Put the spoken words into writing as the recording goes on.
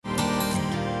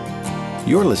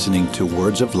You're listening to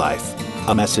Words of Life,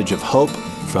 a message of hope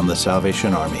from the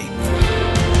Salvation Army.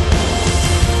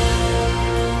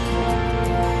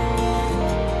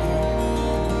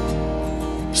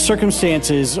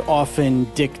 Circumstances often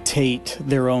dictate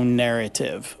their own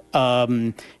narrative.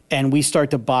 And we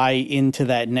start to buy into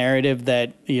that narrative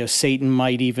that Satan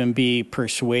might even be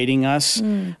persuading us.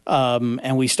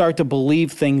 And we start to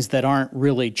believe things that aren't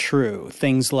really true.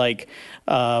 Things like,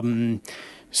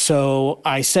 so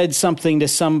I said something to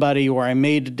somebody or I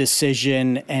made a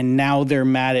decision and now they're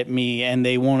mad at me and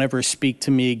they won't ever speak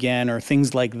to me again, or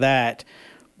things like that,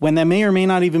 when that may or may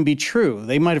not even be true.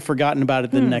 They might have forgotten about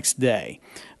it the next day.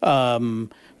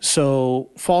 So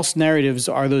false narratives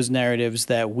are those narratives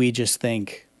that we just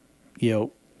think,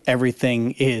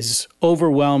 everything is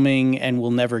overwhelming and will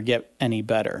never get any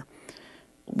better.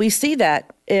 We see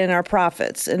that in our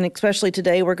prophets, and especially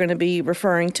today we're going to be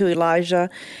referring to Elijah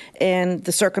and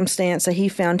the circumstance that he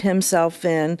found himself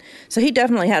in. So he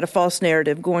definitely had a false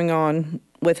narrative going on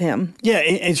with him. Yeah,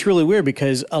 it's really weird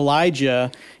because Elijah,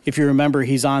 if you remember,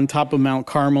 he's on top of Mount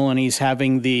Carmel and he's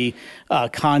having the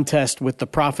contest with the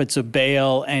prophets of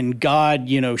Baal, and God,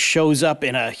 shows up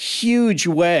in a huge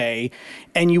way.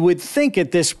 And you would think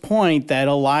at this point that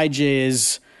Elijah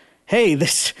is, hey,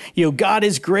 this, God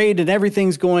is great and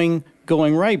everything's going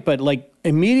right. But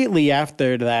immediately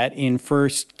after that, in 1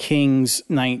 Kings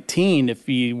 19, if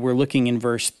you were looking in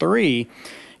verse 3,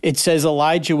 it says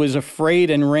Elijah was afraid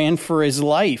and ran for his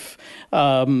life.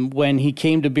 When he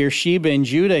came to Beersheba in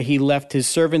Judah, he left his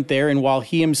servant there, and while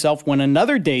he himself went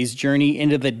another day's journey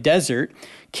into the desert,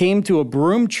 came to a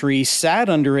broom tree, sat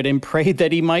under it, and prayed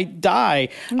that he might die.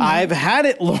 I've had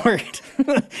it, Lord,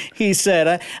 he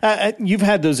said. You've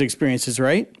had those experiences,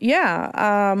 right?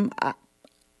 Yeah.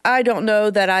 I don't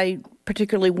know that I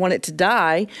particularly wanted to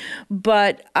die,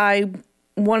 but I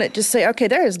wanted to say, okay,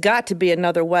 there has got to be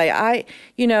another way. I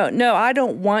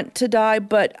don't want to die,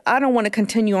 but I don't want to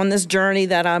continue on this journey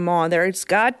that I'm on. There's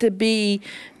got to be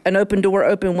an open door,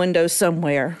 open window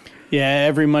somewhere. Yeah,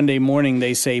 every Monday morning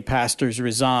they say pastors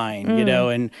resign,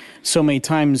 and so many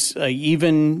times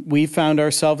even we found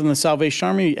ourselves in the Salvation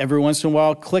Army every once in a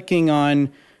while clicking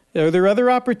on, are there other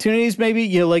opportunities maybe?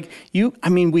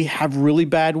 We have really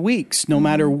bad weeks no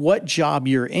matter what job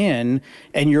you're in,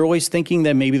 and you're always thinking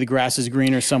that maybe the grass is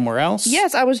greener somewhere else.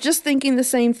 Yes, I was just thinking the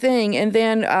same thing. And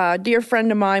then a dear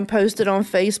friend of mine posted on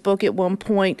Facebook at one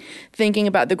point thinking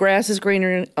about the grass is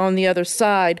greener on the other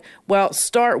side. Well,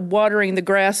 start watering the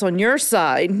grass on your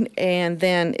side, and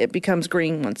then it becomes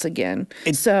green once again.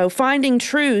 So finding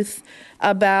truth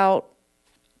about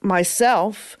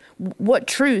myself, what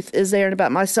truth is there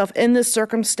about myself in this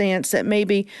circumstance that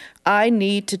maybe I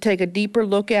need to take a deeper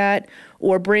look at,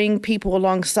 or bring people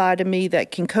alongside of me that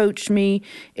can coach me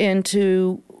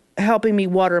into helping me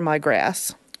water my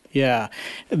grass. Yeah.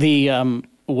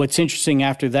 What's interesting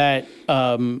after that,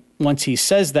 once he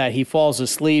says that, he falls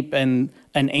asleep and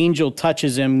an angel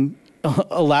touches him,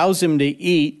 allows him to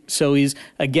eat. So he's,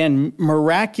 again,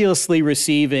 miraculously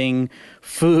receiving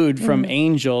food from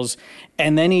angels.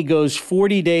 And then he goes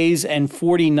 40 days and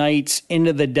 40 nights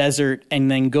into the desert, and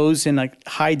then goes and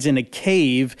hides in a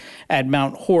cave at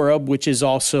Mount Horeb, which is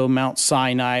also Mount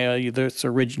Sinai, the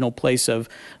original place of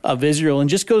Israel, and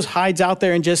just hides out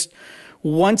there and just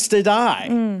wants to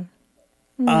die.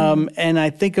 And I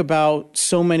think about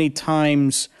so many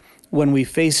times when we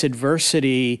face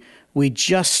adversity, we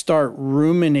just start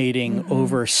ruminating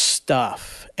over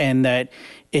stuff, and that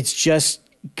it's just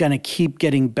going to keep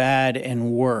getting bad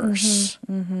and worse.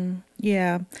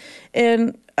 Yeah.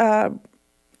 And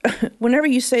whenever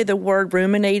you say the word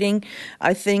ruminating,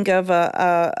 I think of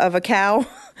a cow,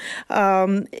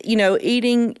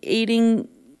 eating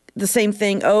the same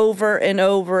thing over and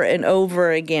over and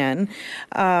over again.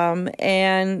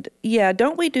 And yeah,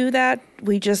 don't we do that?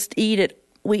 We just eat it.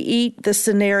 We eat the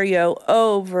scenario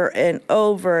over and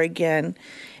over again.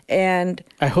 And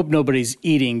I hope nobody's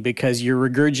eating because you're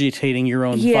regurgitating your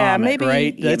own vomit,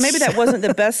 right? Maybe that wasn't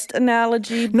the best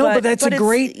analogy. But that's a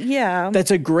great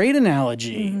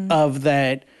analogy of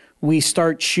that. We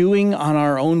start chewing on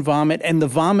our own vomit and the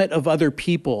vomit of other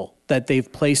people that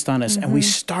they've placed on us, and we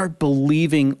start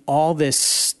believing all this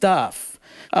stuff.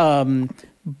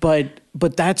 But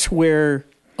that's where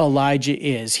Elijah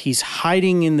is. He's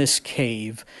hiding in this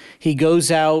cave. He goes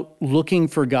out looking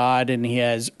for God, and he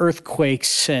has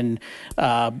earthquakes and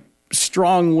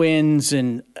strong winds,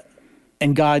 and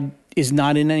God is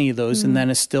not in any of those. And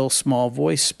then a still small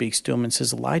voice speaks to him and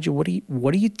says, Elijah, what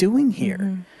are you doing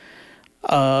here?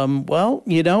 Well,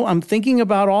 I'm thinking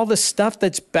about all the stuff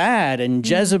that's bad, and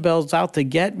Jezebel's out to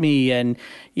get me, and,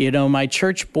 my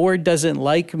church board doesn't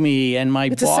like me, and my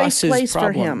It's boss a safe place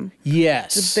problem. for him.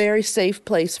 Yes. It's a very safe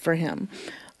place for him.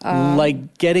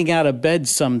 Like getting out of bed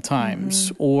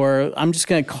sometimes, or I'm just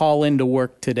going to call into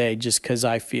work today just because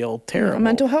I feel terrible. A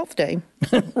mental health day.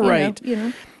 Right. You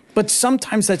know. But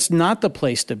sometimes that's not the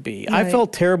place to be. Right. I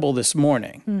felt terrible this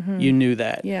morning. Mm-hmm. You knew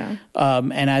that. Yeah.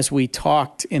 And as we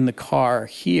talked in the car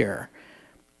here,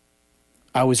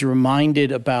 I was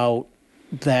reminded about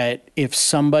that if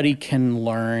somebody can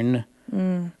learn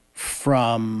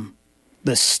from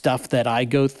the stuff that I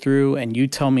go through, and you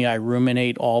tell me I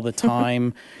ruminate all the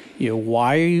time,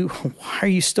 why are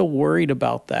you still worried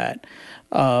about that?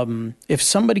 If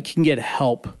somebody can get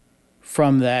help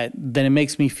from that, then it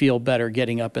makes me feel better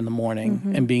getting up in the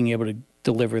morning and being able to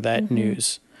deliver that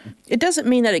news. It doesn't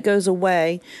mean that it goes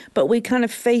away, but we kind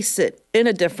of face it in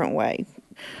a different way.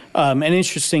 And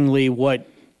interestingly, what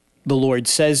the Lord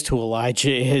says to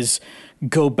Elijah is,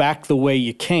 go back the way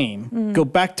you came. Go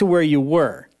back to where you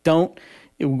were.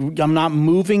 I'm not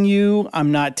moving you.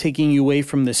 I'm not taking you away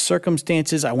from the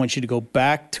circumstances. I want you to go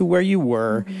back to where you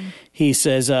were. He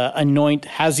says, anoint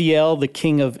Hazael, the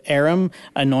king of Aram,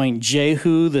 anoint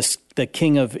Jehu, the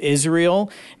king of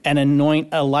Israel, and anoint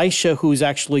Elisha, who's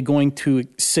actually going to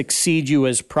succeed you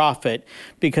as prophet,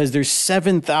 because there's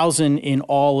 7,000 in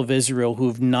all of Israel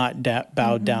who've not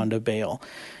bowed down to Baal.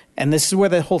 And this is where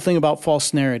the whole thing about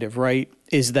false narrative, right,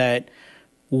 is that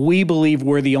we believe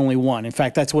we're the only one. In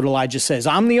fact, that's what Elijah says.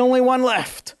 I'm the only one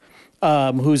left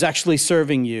who's actually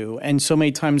serving you. And so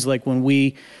many times, like when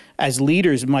we as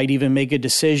leaders might even make a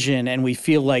decision and we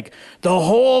feel like the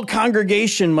whole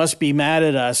congregation must be mad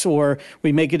at us, or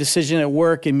we make a decision at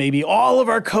work and maybe all of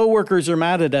our coworkers are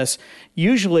mad at us.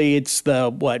 Usually it's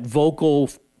the vocal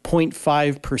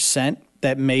 0.5%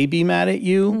 that may be mad at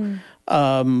you.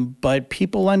 But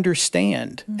people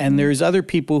understand. And there's other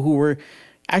people who were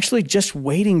actually just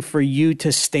waiting for you to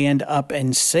stand up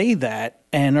and say that,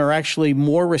 and are actually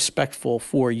more respectful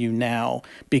for you now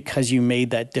because you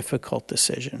made that difficult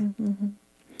decision.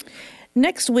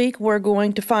 Next week, we're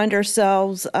going to find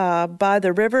ourselves by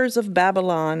the rivers of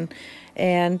Babylon,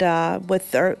 and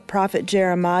with our prophet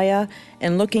Jeremiah,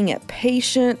 and looking at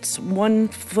patience 1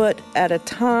 foot at a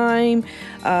time.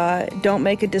 Don't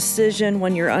make a decision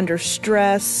when you're under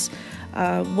stress.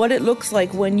 What it looks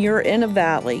like when you're in a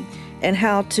valley, and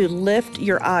how to lift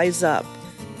your eyes up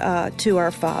to our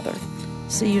Father.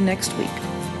 See you next week.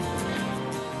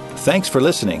 Thanks for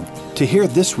listening. To hear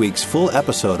this week's full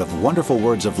episode of Wonderful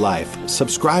Words of Life,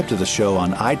 subscribe to the show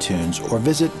on iTunes or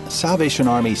visit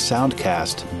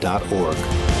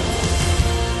SalvationArmySoundcast.org.